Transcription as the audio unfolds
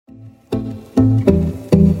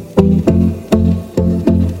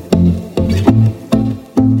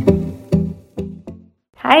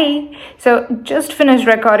So just finished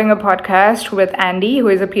recording a podcast with Andy, who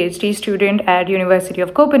is a PhD student at University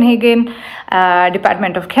of Copenhagen,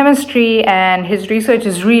 Department of Chemistry, and his research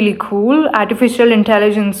is really cool. Artificial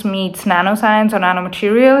intelligence meets nanoscience or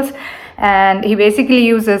nanomaterials. And he basically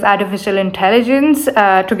uses artificial intelligence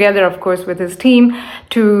together, of course, with his team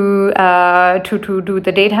to do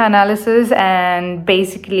the data analysis and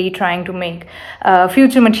basically trying to make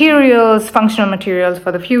future materials, functional materials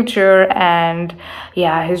for the future. And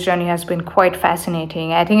yeah, his journey has been quite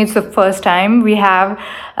fascinating. I think it's the first time we have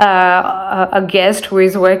a guest who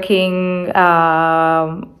is working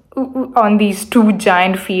on these two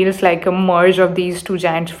giant fields, like a merge of these two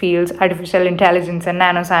giant fields, artificial intelligence and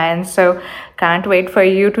nanoscience. So can't wait for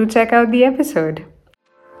you to check out the episode.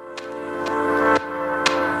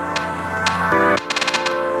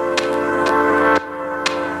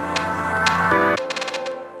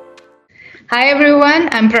 Hi everyone,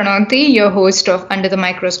 I'm Pranoti, your host of Under the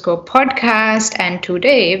Microscope podcast, and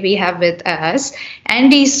today we have with us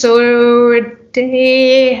Andy Soder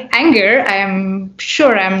Anke, I'm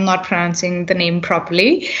sure I'm not pronouncing the name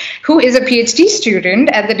properly, who is a PhD student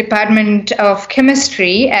at the Department of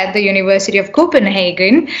Chemistry at the University of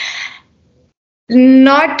Copenhagen,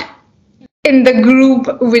 not in the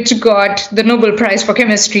group which got the Nobel Prize for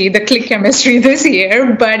Chemistry, the Click Chemistry this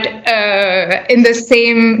year, but in the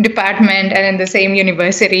same department and in the same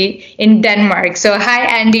university in Denmark. So hi,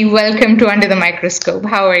 Andy. Welcome to Under the Microscope.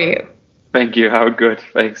 How are you? Thank you. How good.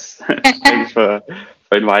 Thanks. Thanks for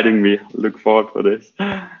inviting me. Look forward for this.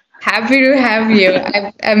 Happy to have you.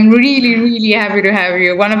 I'm really, really happy to have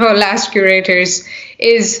you. One of our last curators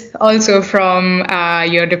is also from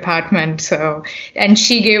your department. And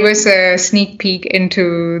she gave us a sneak peek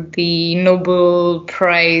into the Nobel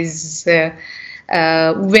Prize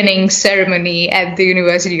winning ceremony at the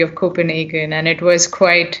University of Copenhagen, and it was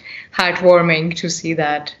quite heartwarming to see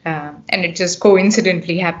that. And it just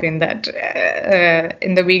coincidentally happened that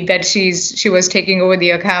in the week that she was taking over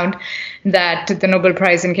the account, that the Nobel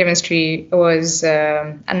Prize in Chemistry was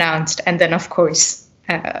announced. And then, of course,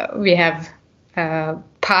 we have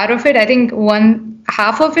part of it. I think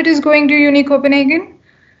half of it is going to Uni Copenhagen.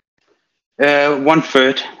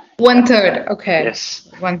 1/3. 1/3. Okay. Yes.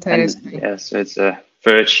 1/3 is yes, so it's a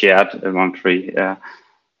third shared among three. Yeah.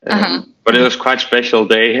 But it was quite a special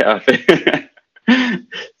day, I think.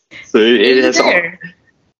 So it has.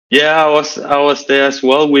 Yeah, I was there as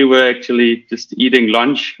well. We were actually just eating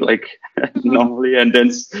lunch like normally, and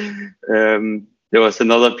then there was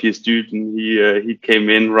another PhD student. He came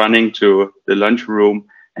in running to the lunchroom,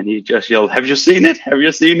 and he just yelled, "Have you seen it? Have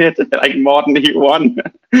you seen it?" Like Morten, he won.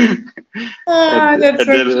 That's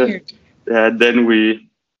so cute. Then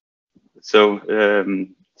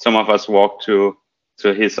some of us walked to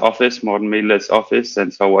his office, Morten Miller's office,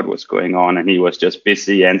 and saw what was going on. And he was just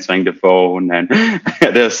busy answering the phone, and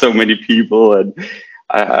there's so many people. And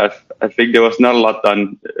I think there was not a lot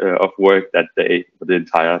done of work that day for the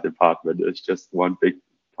entire department. It was just one big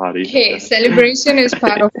party. Hey, celebration is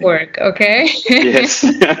part of work, okay? Yes.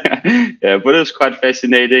 Yeah, but it was quite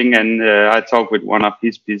fascinating. And I talked with one of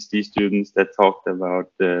his PhD students that talked about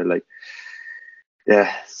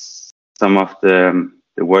some of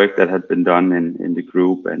the work that had been done in the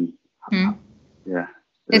group, and yeah,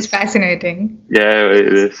 it's fascinating. Yeah,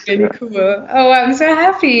 it is really cool. Oh, I'm so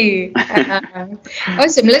happy.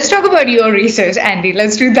 Awesome. Let's talk about your research, Andy.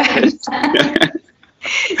 Let's do that.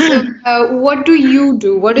 So, what do you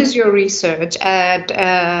do? What is your research at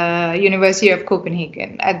University of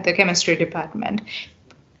Copenhagen at the chemistry department?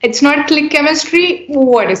 It's not click chemistry.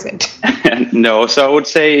 What is it? No, so I would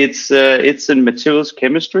say it's in materials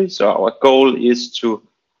chemistry. So our goal is to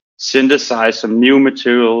synthesize some new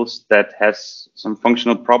materials that has some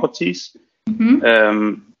functional properties.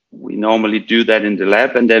 Mm-hmm. We normally do that in the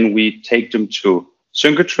lab, and then we take them to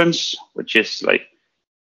synchrotrons, which is like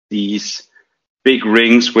these big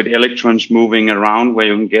rings with electrons moving around where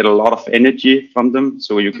you can get a lot of energy from them,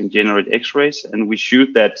 so you can generate X-rays, and we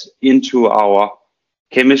shoot that into our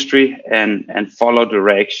chemistry and follow the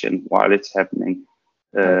reaction while it's happening,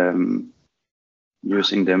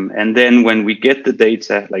 using them. And then when we get the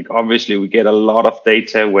data, like obviously we get a lot of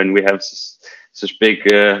data when we have such big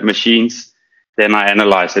machines, then I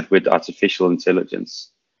analyze it with artificial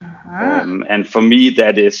intelligence. And for me,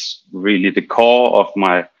 that is really the core of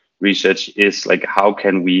my research, is like, how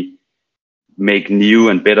can we make new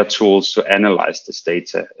and better tools to analyze this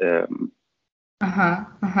data?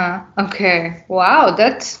 Okay. Wow.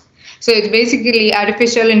 So it's basically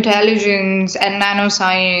artificial intelligence and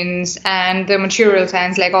nanoscience and the material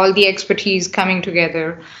science, like all the expertise coming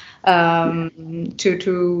together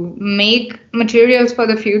to make materials for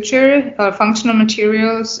the future, or functional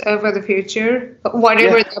materials for the future,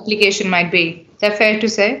 whatever the application might be. Is that fair to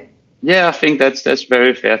say? Yeah, I think that's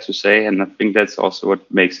very fair to say, and I think that's also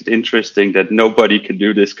what makes it interesting, that nobody can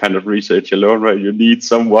do this kind of research alone, right? You need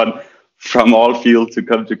someone from all fields to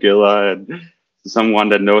come together, and someone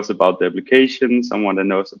that knows about the application, someone that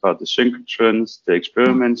knows about the synchrotrons, the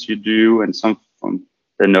experiments you do, and someone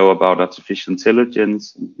that know about artificial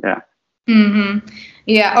intelligence. Yeah. Mm-hmm.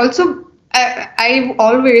 Yeah. Also, I've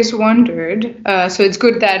always wondered, so it's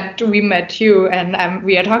good that we met you and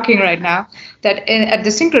we are talking right now, that at the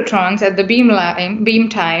synchrotrons, at the beam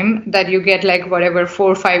time, that you get like whatever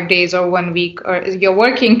 4 or 5 days or 1 week, or you're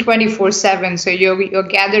working 24/7, so you're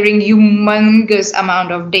gathering humongous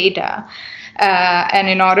amount of data. And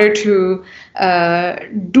in order to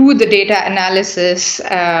do the data analysis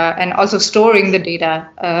and also storing the data,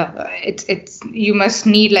 you must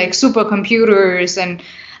need like supercomputers and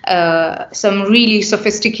some really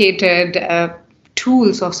sophisticated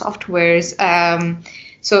tools or softwares.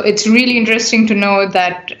 So it's really interesting to know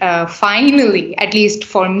that finally, at least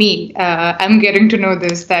for me, I'm getting to know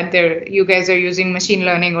this, that you guys are using machine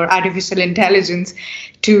learning or artificial intelligence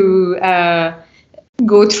to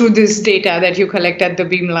go through this data that you collect at the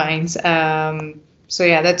beamlines. So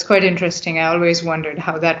yeah, that's quite interesting. I always wondered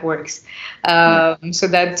how that works. So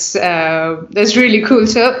that's really cool.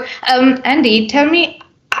 So Andy, tell me,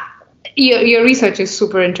 your research is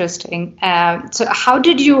super interesting. So how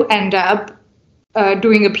did you end up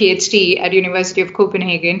doing a PhD at University of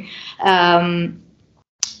Copenhagen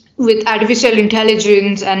with artificial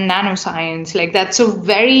intelligence and nanoscience? Like that's a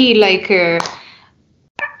very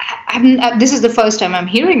this is the first time I'm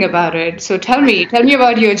hearing about it. So tell me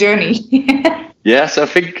about your journey. Yes, I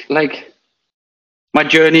think like my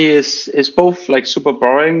journey is both like super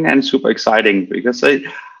boring and super exciting, because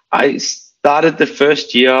I started the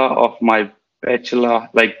first year of my bachelor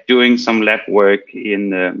like doing some lab work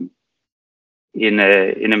in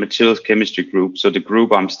a materials chemistry group. So the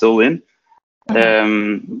group I'm still in,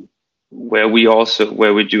 where we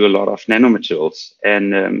do a lot of nanomaterials.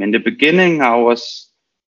 And in the beginning, I was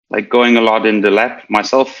like going a lot in the lab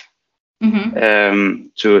myself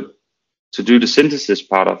to do the synthesis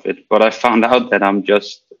part of it. But I found out that I'm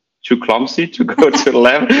just too clumsy to go to the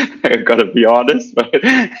lab. I gotta be honest,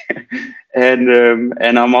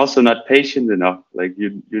 and I'm also not patient enough. Like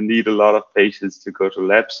you need a lot of patience to go to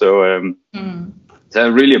lab. So so I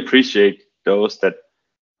really appreciate those that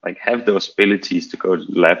like have those abilities to go to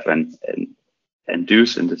the lab and do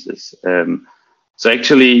synthesis. So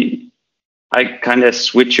actually, I kind of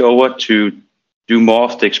switched over to do more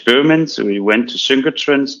of the experiments. So we went to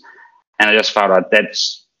synchrotrons, and I just found out that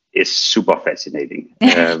is super fascinating.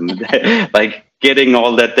 Like getting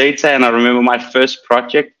all that data. And I remember my first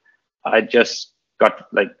project, I just got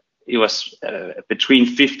like, it was between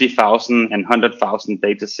 50,000 and 100,000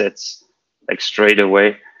 data sets, like straight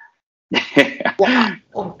away.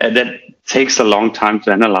 Wow. And that takes a long time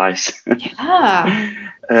to analyze. Yeah.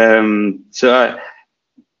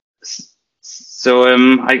 So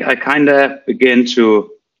I kind of began to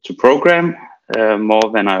program more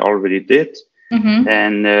than I already did,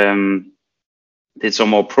 and did some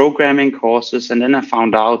more programming courses. And then I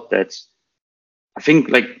found out that I think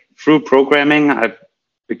like through programming, I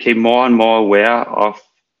became more and more aware of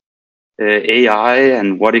AI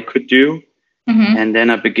and what it could do. And then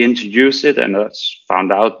I began to use it, and I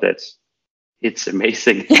found out that it's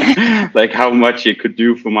amazing, like how much it could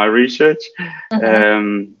do for my research.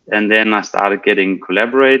 And then I started getting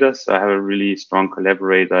collaborators. So I have a really strong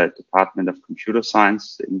collaborator at the Department of Computer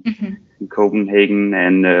Science in Copenhagen.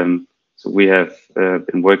 And so we have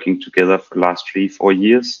been working together for the last 3-4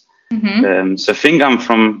 years. So I think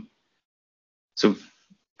from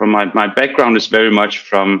my background is very much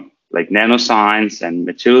from like nanoscience and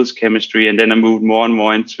materials chemistry. And then I moved more and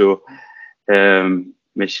more into,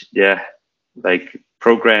 like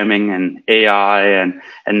programming and AI, and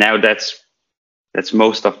now that's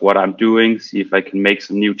most of what I'm doing. See if I can make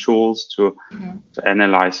some new tools to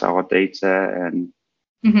analyze our data. And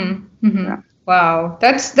yeah. Wow,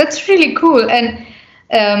 that's really cool. And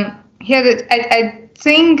I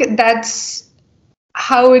think that's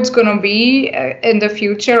how it's gonna be in the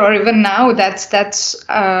future, or even now. That's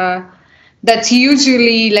that's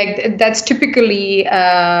usually like that's typically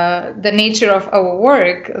the nature of our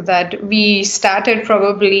work, that we started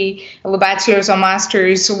probably our bachelor's or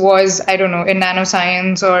master's was, I don't know, in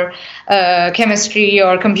nanoscience or chemistry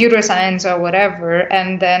or computer science or whatever,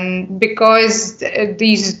 and then because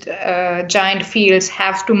these giant fields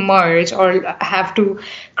have to merge or have to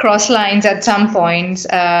cross lines at some points,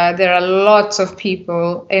 there are lots of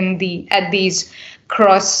people at these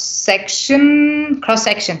cross sections,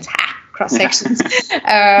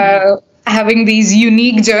 having these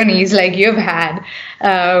unique journeys like you've had.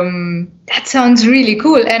 That sounds really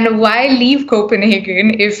cool. And why leave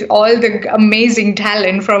Copenhagen if all the amazing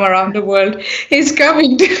talent from around the world is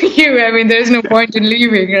coming to you? I mean, there's no point in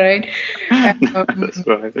leaving, right? That's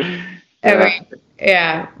right.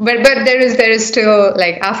 Yeah, but there is still,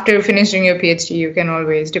 like, after finishing your PhD, you can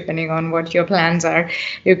always, depending on what your plans are,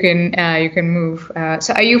 you can move.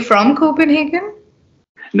 So are you from Copenhagen?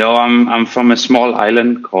 No, I'm from a small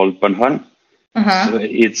island called Bornholm. So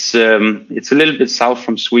it's a little bit south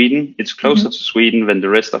from Sweden. It's closer to Sweden than the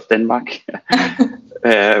rest of Denmark.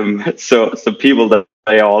 So people that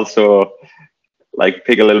I also like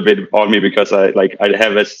pick a little bit on me because I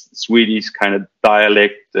have a Swedish kind of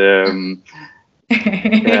dialect. But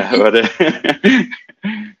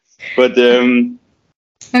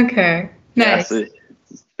okay, nice. Yeah,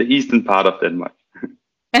 it's the eastern part of Denmark.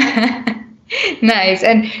 Nice.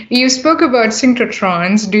 And you spoke about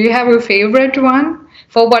synchrotrons. Do you have a favorite one?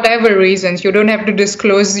 For whatever reasons, you don't have to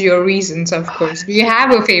disclose your reasons, of course. Do you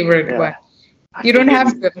have a favorite one? You don't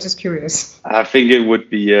have to. I'm just curious. I think it would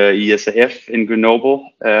be ESAF in Grenoble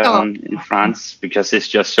in France, because it's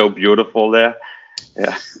just so beautiful there.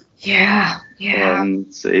 Yeah.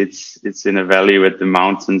 And it's in a valley with the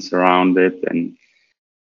mountains around it, and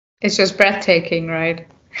it's just breathtaking, right?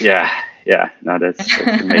 Yeah. No, that's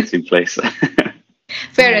an amazing place.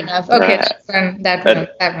 Fair enough. Okay, that one.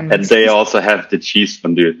 And they also have the cheese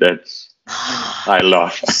fondue that I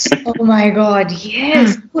love. Oh my God,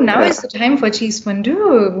 yes. Now is the time for cheese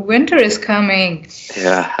fondue. Winter is coming.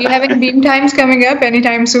 Yeah. Do you have any beam times coming up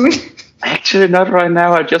anytime soon? Actually, not right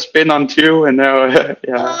now. I've just been on 2, and now, a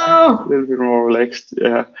little bit more relaxed.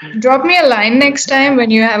 Yeah. Drop me a line next time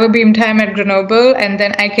when you have a beam time at Grenoble, and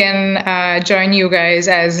then I can join you guys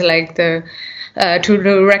as like to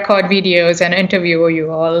record videos and interview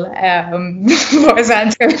you all for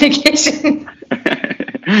science communication.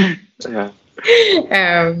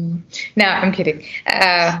 No, I'm kidding,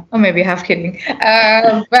 or maybe half kidding.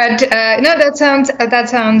 But no, that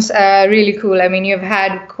sounds really cool. I mean, you've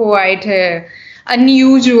had quite a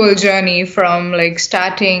unusual journey from like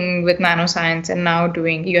starting with nanoscience and now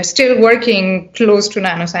you're still working close to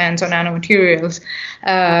nanoscience or nanomaterials,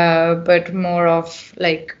 but more of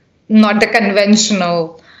like not the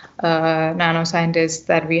conventional nanoscientists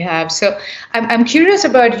that we have. So I'm curious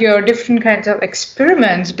about your different kinds of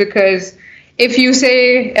experiments, because if you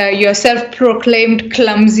say you're self-proclaimed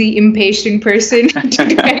clumsy, impatient person to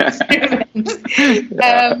do experiments,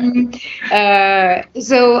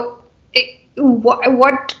 so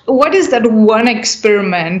what is that one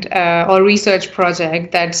experiment or research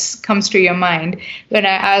project that comes to your mind when I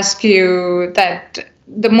ask you that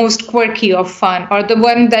the most quirky or fun, or the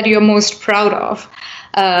one that you're most proud of?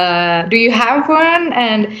 Do you have one?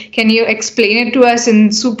 And can you explain it to us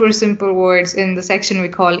in super simple words in the section we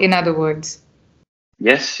call In Other Words?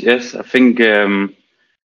 Yes. I think so.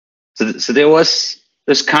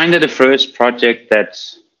 There's kind of the first project that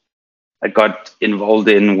I got involved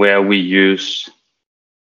in where we used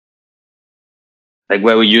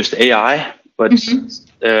AI, but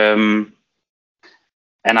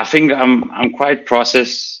and I think I'm quite proud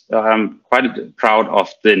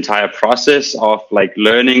of the entire process of like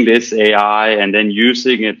learning this AI and then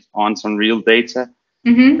using it on some real data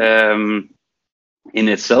in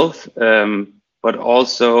itself. But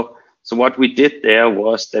also, so what we did there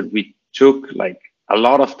was that we took like a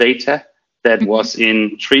lot of data that was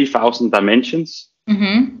in 3,000 dimensions.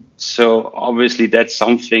 So obviously that's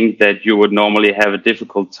something that you would normally have a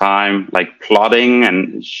difficult time like plotting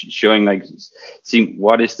and showing, like seeing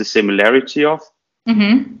what is the similarity of.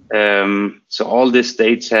 So all this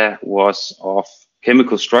data was of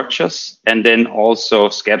chemical structures and then also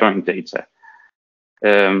scattering data.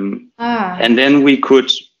 And then we could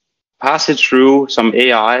pass it through some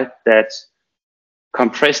AI that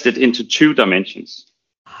compressed it into 2 dimensions.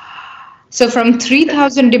 So from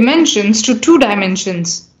 3,000 dimensions to 2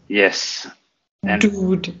 dimensions. Yes.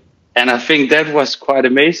 Dude. And I think that was quite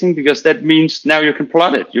amazing, because that means now you can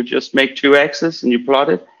plot it. You just make 2 axes and you plot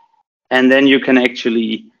it. And then you can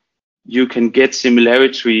get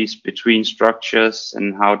similarities between structures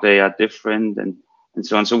and how they are different. And and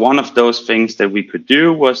so on. So one of those things that we could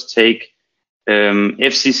do was take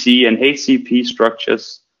FCC and HCP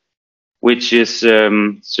structures, which is so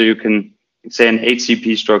you can say an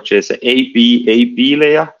HCP structure is an AB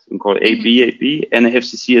layer, we call it AB, and an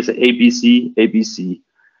FCC is an ABC.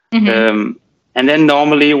 And then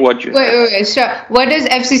normally what you wait, sure. What does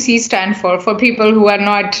FCC stand for people who are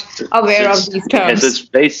not aware of these terms? It's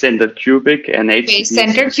base-centered cubic and HCP.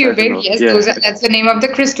 Base-centered cubic, yes, yeah. That's the name of the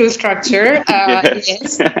crystal structure.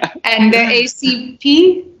 Yes. And the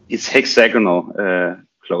ACP? It's hexagonal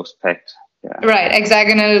closed packed. Yeah. Right,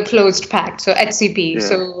 hexagonal closed packed, so HCP. Yeah.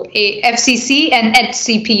 So FCC and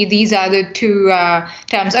HCP, these are the two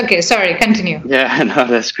terms. Okay, sorry, continue. Yeah, no,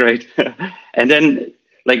 that's great. And then,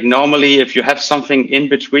 like normally, if you have something in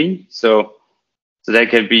between, so that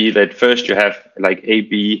can be that first you have like A,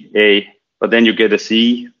 B, A, but then you get a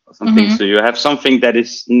C or something. So you have something that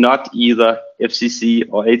is not either FCC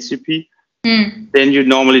or HCP. Then you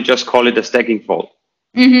normally just call it a stacking fault.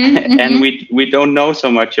 And we don't know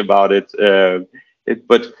so much about it,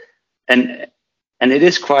 but it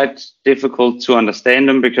is quite difficult to understand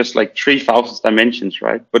them because like 3,000 dimensions,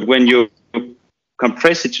 right? But when you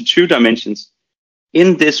compress it to 2 dimensions,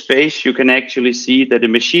 in this space, you can actually see that the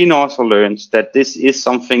machine also learns that this is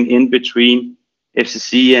something in between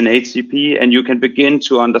FCC and HCP, and you can begin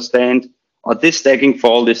to understand, this stacking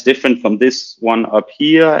fault is different from this one up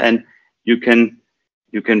here, and you can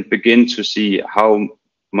begin to see how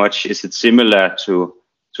much is it similar to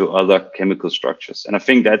other chemical structures. And I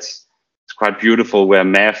think it's quite beautiful where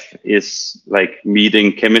math is like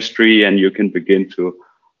meeting chemistry, and you can begin to.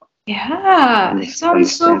 Yeah, it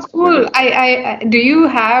sounds so cool. I do you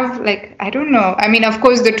have like, I don't know. I mean, of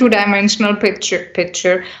course, the 2-dimensional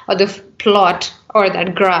picture or the plot or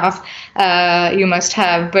that graph you must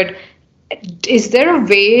have, but is there a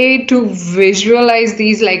way to visualize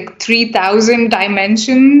these like 3,000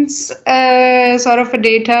 dimensions sort of a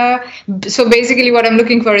data? So basically what I'm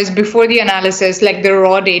looking for is before the analysis, like the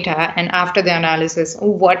raw data, and after the analysis,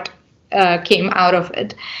 what came out of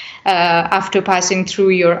it after passing through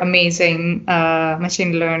your amazing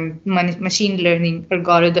machine learning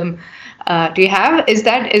algorithm. Do you have? Is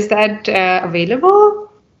that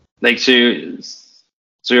available? Like so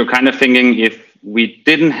you're kind of thinking if we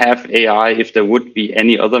didn't have AI, if there would be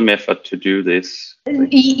any other method to do this?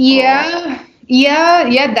 Yeah,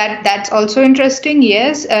 that's also interesting.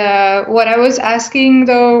 Yes. What I was asking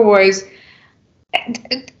though was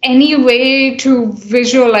any way to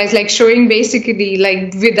visualize, like showing basically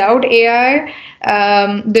like without AI,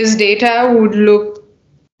 this data would look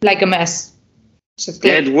like a mess.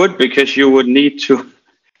 Yeah, it would, because you would need to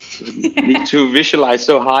visualize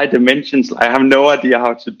so high dimensions. I have no idea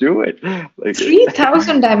how to do it. Like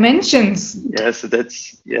 3,000 dimensions. Yes, like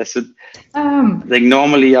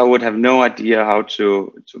normally I would have no idea how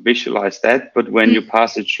to visualize that, but when you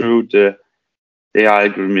pass it through the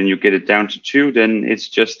algorithm and you get it down to 2, then it's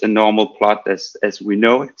just a normal plot as we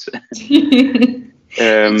know it.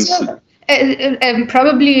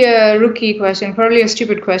 Probably a rookie question, probably a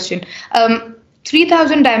stupid question.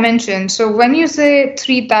 3,000 dimensions. So when you say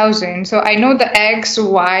 3,000, so I know the X,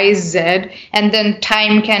 Y, Z, and then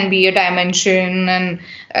time can be a dimension, and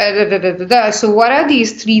So what are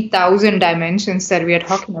these 3,000 dimensions that we are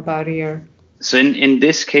talking about here? So in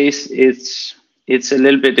this case, it's a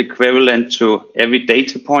little bit equivalent to every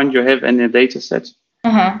data point you have in a data set.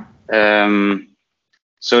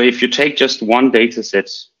 So if you take just one data set,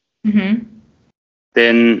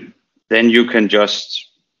 then you can just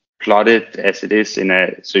plot it as it is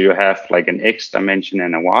so you have like an X dimension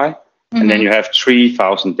and a Y, and then you have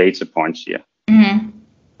 3,000 data points here.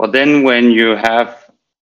 But then when you have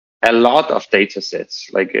a lot of data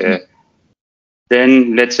sets, like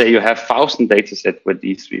then let's say you have 1,000 data sets with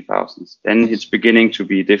these 3,000s, then it's beginning to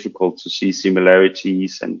be difficult to see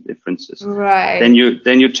similarities and differences. Right. Then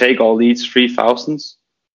you take all these 3,000s.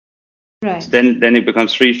 Right. Then it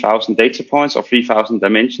becomes 3,000 data points or 3,000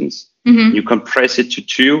 dimensions. You compress it to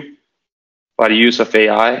 2 by the use of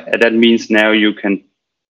AI, and that means now you can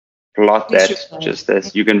plot that just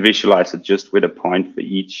as you can visualize it just with a point for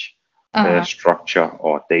each structure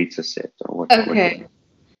or data set or whatever.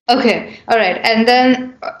 Okay. All right. And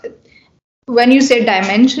then when you say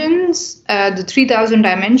dimensions, the 3,000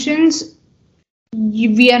 dimensions,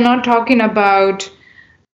 we are not talking about.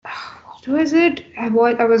 What was it? I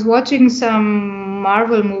was watching some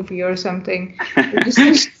Marvel movie or something. Okay,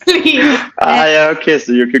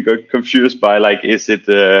 so you could get confused by like, is it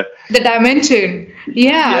the dimension?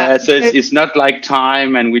 Yeah. So it's not like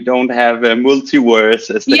time, and we don't have a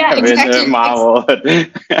multiverse as they have in Marvel.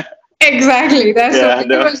 Exactly.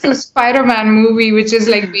 There was the Spider-Man movie, which is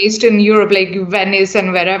like based in Europe, like Venice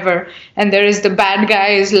and wherever. And there is the bad guy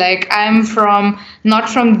is like, I'm from not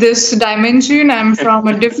from this dimension. I'm from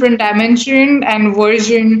a different dimension and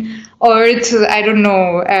version Earth. I don't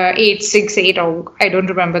know, 868 or I don't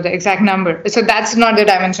remember the exact number. So that's not the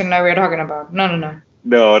dimension that we're talking about. No, no, no.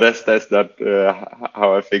 No, that's not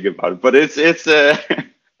how I think about it. But it's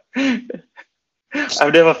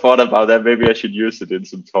I've never thought about that. Maybe I should use it in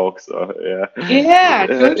some talks. So yeah. Yeah,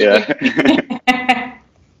 totally. Yeah.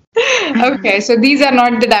 Okay, so these are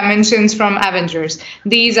not the dimensions from Avengers.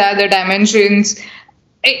 These are the dimensions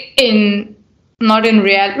in not in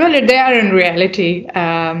real. Well, they are in reality.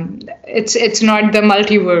 It's not the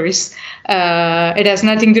multiverse. It has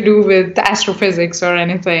nothing to do with astrophysics or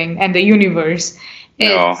anything, and the universe.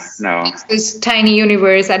 No. It's this tiny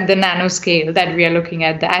universe at the nanoscale that we are looking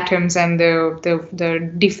at, the atoms and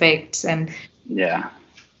the defects and yeah.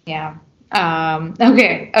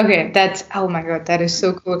 Okay. That's, oh my God, that is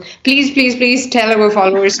so cool. Please tell our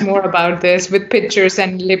followers more about this with pictures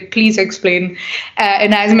and please explain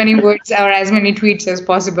in as many words or as many tweets as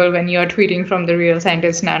possible when you're tweeting from the Real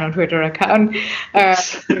Scientist Nano Twitter account. I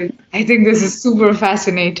think this is super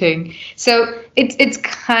fascinating. So it's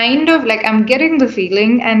kind of like, I'm getting the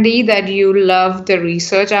feeling, Andy, that you love the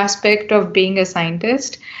research aspect of being a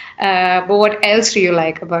scientist. But what else do you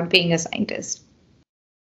like about being a scientist?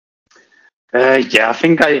 I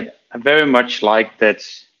think I very much like that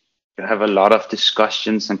you have a lot of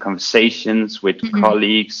discussions and conversations with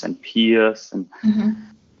colleagues and peers, and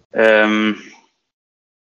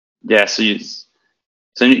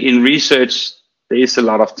so in research there is a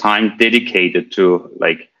lot of time dedicated to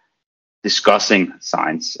like discussing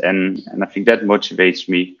science, and I think that motivates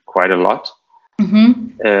me quite a lot.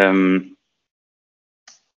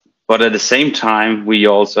 But at the same time, we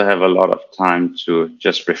also have a lot of time to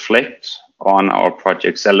just reflect on our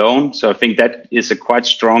projects alone. So I think that is a quite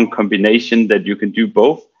strong combination that you can do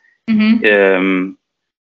both. I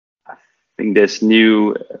think there's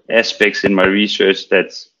new aspects in my research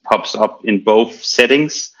that pops up in both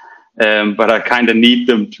settings, but I kind of need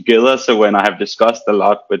them together. So when I have discussed a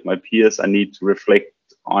lot with my peers, I need to reflect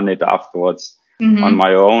on it afterwards on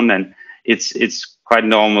my own. And it's quite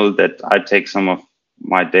normal that I take some of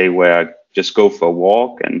my day where I just go for a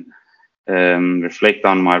walk and reflect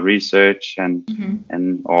on my research and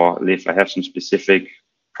or if I have some specific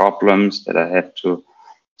problems that I have to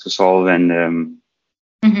solve, and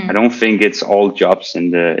I don't think it's all jobs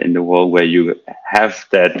in the world where you have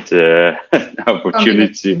that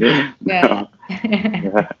opportunity. No,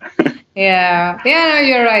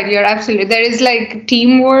 you're right. You're absolutely. There is like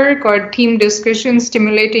teamwork or team discussion,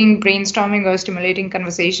 stimulating brainstorming or stimulating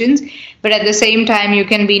conversations, but at the same time you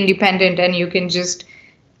can be independent and you can just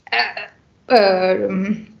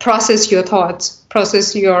process your thoughts,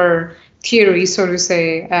 process your theory, so to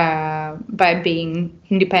say, by being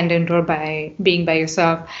independent or by being by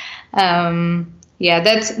yourself.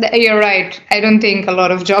 You're right. I don't think a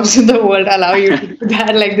lot of jobs in the world allow you to do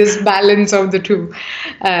that, like this balance of the two.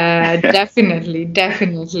 Definitely.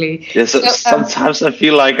 Yeah, so sometimes I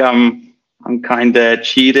feel like I'm kind of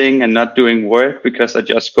cheating and not doing work because I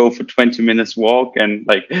just go for 20 minutes walk and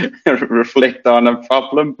like reflect on a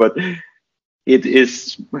problem, but it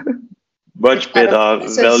is much better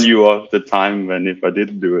value of the time than if I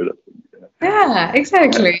didn't do it. Yeah,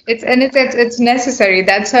 exactly. It's necessary.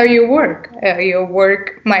 That's how you work. Your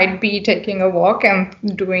work might be taking a walk and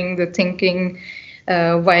doing the thinking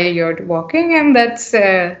while you're walking, and that's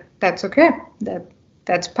okay.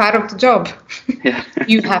 That's part of the job. Yeah.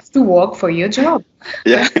 You have to walk for your job.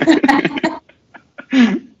 Yeah.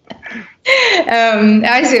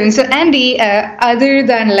 I see. So, Andy, other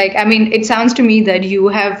than it sounds to me that you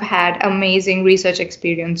have had amazing research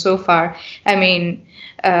experience so far. I mean,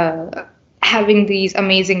 having these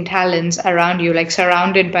amazing talents around you, like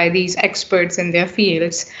surrounded by these experts in their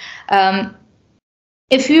fields.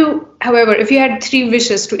 If you had 3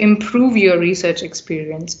 wishes to improve your research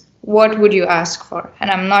experience, what would you ask for?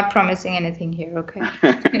 And I'm not promising anything here, okay?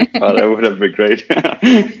 Well, that would have been great.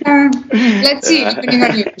 Let's see, depending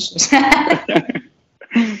on your wishes.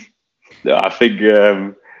 No, I think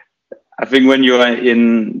when you are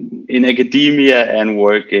in academia and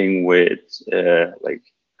working with like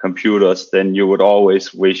computers, then you would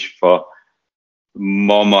always wish for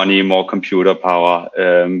more money, more computer power,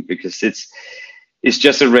 because it's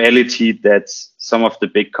just a reality that some of the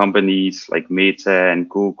big companies like Meta and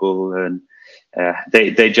Google and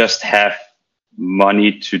they just have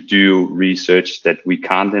money to do research that we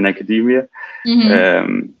can't in academia.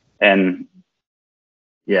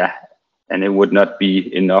 and it would not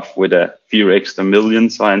be enough with a few extra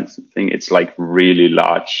millions or anything. It's like really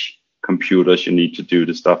large computers you need to do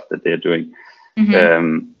the stuff that they're doing.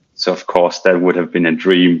 So of course that would have been a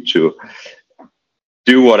dream to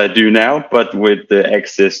do what I do now, but with the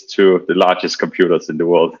access to the largest computers in the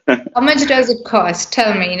world. How much does it cost?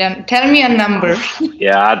 Tell me a number.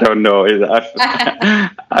 Yeah, I don't know.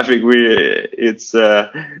 I think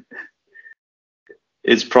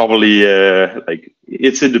it's probably like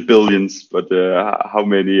it's in the billions, but how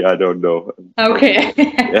many I don't know. Okay.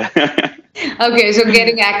 Yeah. Okay, so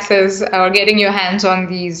getting access or getting your hands on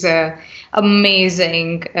these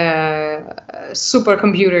amazing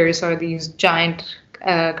supercomputers or these giant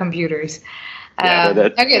computers.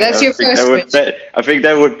 Okay, that's your first wish. I think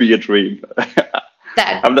that would be a dream.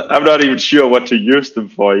 I'm not even sure what to use them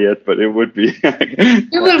for yet, but it would be.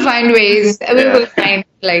 We will find ways. We will find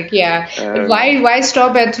why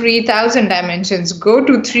stop at 3,000 dimensions? Go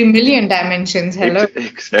to 3 million dimensions. Hello.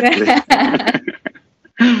 Exactly.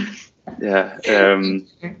 Yeah.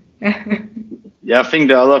 Yeah. I think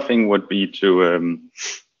the other thing would be to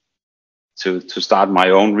start my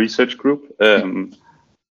own research group.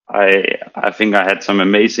 I think I had some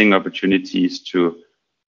amazing opportunities to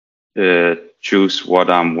choose what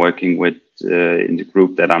I'm working with in the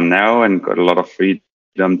group that I'm now, and got a lot of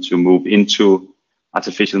freedom to move into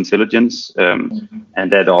artificial intelligence.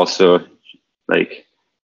 And that also, like,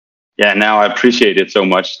 now I appreciate it so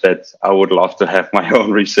much that I would love to have my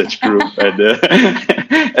own research group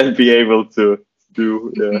and be able to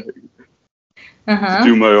do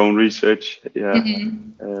my own research.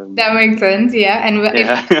 That makes sense. Yeah, and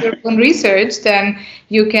if you do your own research, then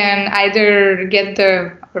you can either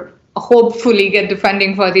hopefully get the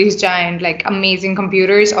funding for these giant, like, amazing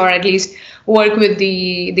computers, or at least work with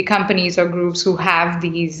the companies or groups who have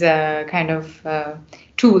these kind of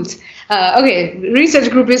tools. Okay, research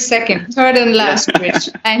group is second. Third and last wish.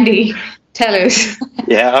 Andy, tell us.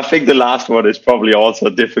 Yeah, I think the last one is probably also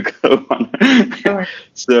a difficult one. Sure.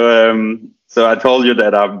 So I told you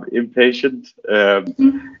that I'm impatient,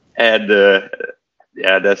 and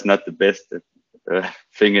that's not the best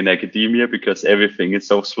thing in academia, because everything is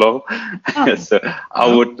so slow. So I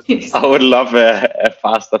would love a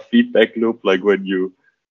faster feedback loop, like when you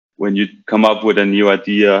come up with a new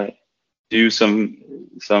idea, do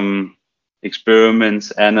some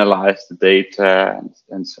experiments, analyze the data,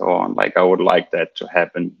 and so on. Like, I would like that to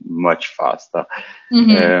happen much faster.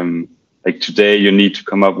 Like today, you need to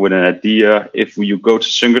come up with an idea. If you go to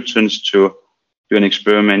synchrotrons to do an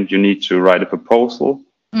experiment, you need to write a proposal.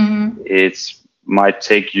 It might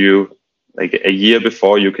take you like a year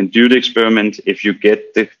before you can do the experiment. If you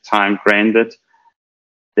get the time granted,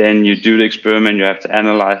 then you do the experiment. You have to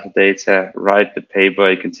analyze the data, write the paper.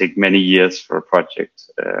 It can take many years for a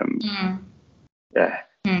project.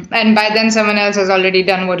 And by then, someone else has already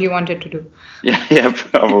done what you wanted to do. Yeah,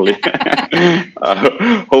 probably.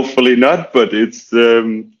 Hopefully not, but it's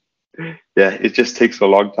it just takes a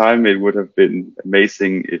long time. It would have been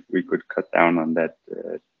amazing if we could cut down on that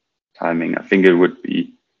timing. I think it would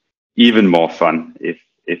be even more fun if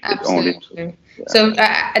Absolutely. it only. So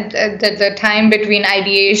the time between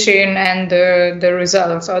ideation and the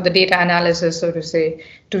results, or the data analysis, so to say,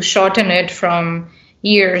 to shorten it from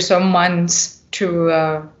years or months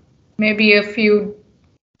to maybe a few.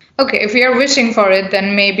 Okay, if you're wishing for it,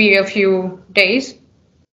 then maybe a few days.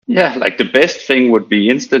 Yeah, like the best thing would be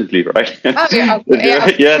instantly, right? Oh, yeah,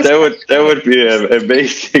 that would be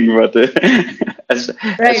amazing, but as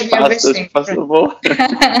fast as possible.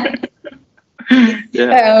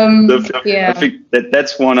 I think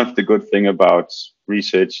that's one of the good thing about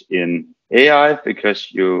research in AI, because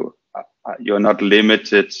you're not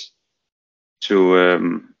limited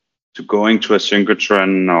to going to a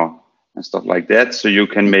synchrotron and stuff like that. So you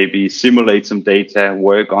can maybe simulate some data,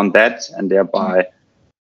 work on that, and thereby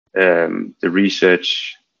the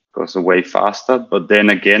research goes away faster. But then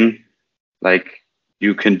again, like,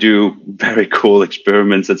 you can do very cool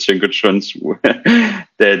experiments at synchrotrons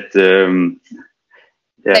that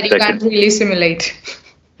you can't really simulate.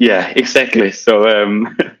 Yeah, exactly. So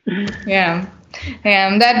that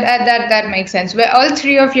makes sense. Well, all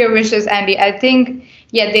three of your wishes, Andy, I think,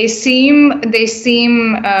 they seem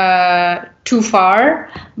too far,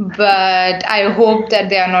 but I hope that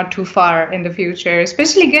they are not too far in the future,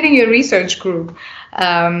 especially getting your research group.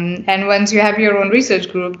 And once you have your own research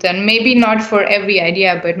group, then maybe not for every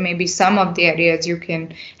idea, but maybe some of the ideas you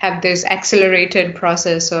can have this accelerated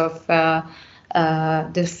process of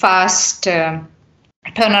the fast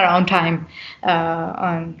turnaround time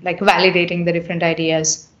on, like, validating the different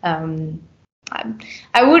ideas.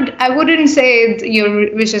 I wouldn't say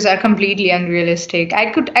your wishes are completely unrealistic.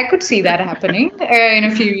 I could see that happening in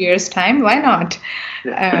a few years' time. Why not?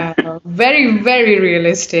 Very, very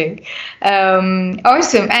realistic.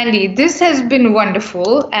 Awesome, Andy. This has been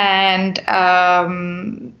wonderful. And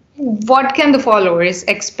what can the followers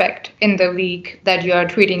expect in the week that you are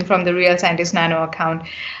tweeting from the Real Scientist Nano account?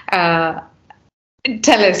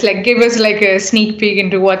 Tell us, give us a sneak peek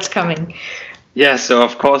into what's coming. Yeah, so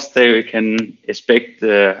of course they can expect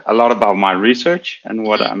a lot about my research and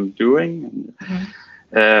what I'm doing.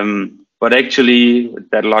 But actually,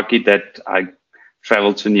 that lucky that I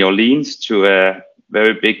traveled to New Orleans to a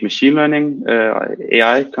very big machine learning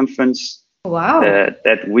AI conference. Wow.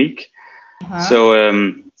 That week.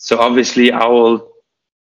 So obviously I will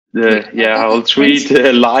tweet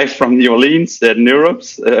live from New Orleans at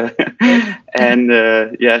Neurops and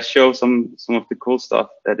show some of the cool stuff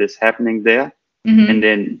that is happening there. And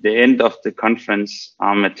then the end of the conference,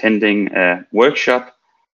 I'm attending a workshop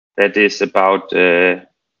that is about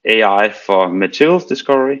AI for materials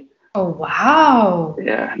discovery. Oh, wow.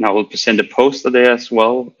 Yeah, and I will present a poster there as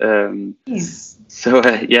well. Nice. So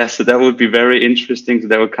that would be very interesting. So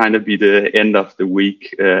that would kind of be the end of the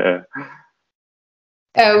week. What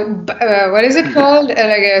is it called?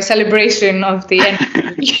 Like a celebration of the end.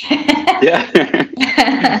 Yeah.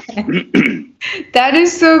 That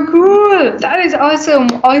is so cool. That is awesome.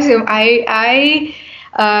 I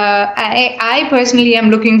personally am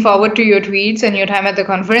looking forward to your tweets and your time at the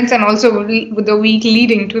conference, and also the week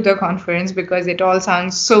leading to the conference, because it all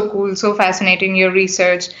sounds so cool, so fascinating, your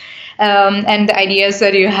research and the ideas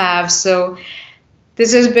that you have. So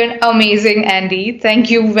this has been amazing, Andy.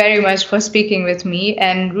 Thank you very much for speaking with me,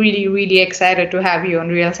 and really, really excited to have you on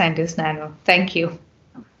Real Scientist Nano. Thank you.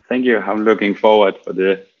 Thank you. I'm looking forward for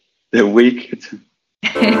the week.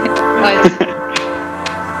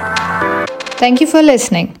 Thank you for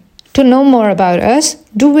listening. To know more about us,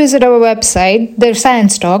 do visit our website,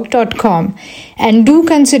 thesciencetalk.com, and do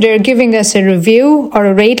consider giving us a review or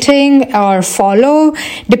a rating or follow,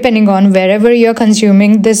 depending on wherever you're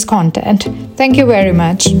consuming this content. Thank you very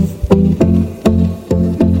much.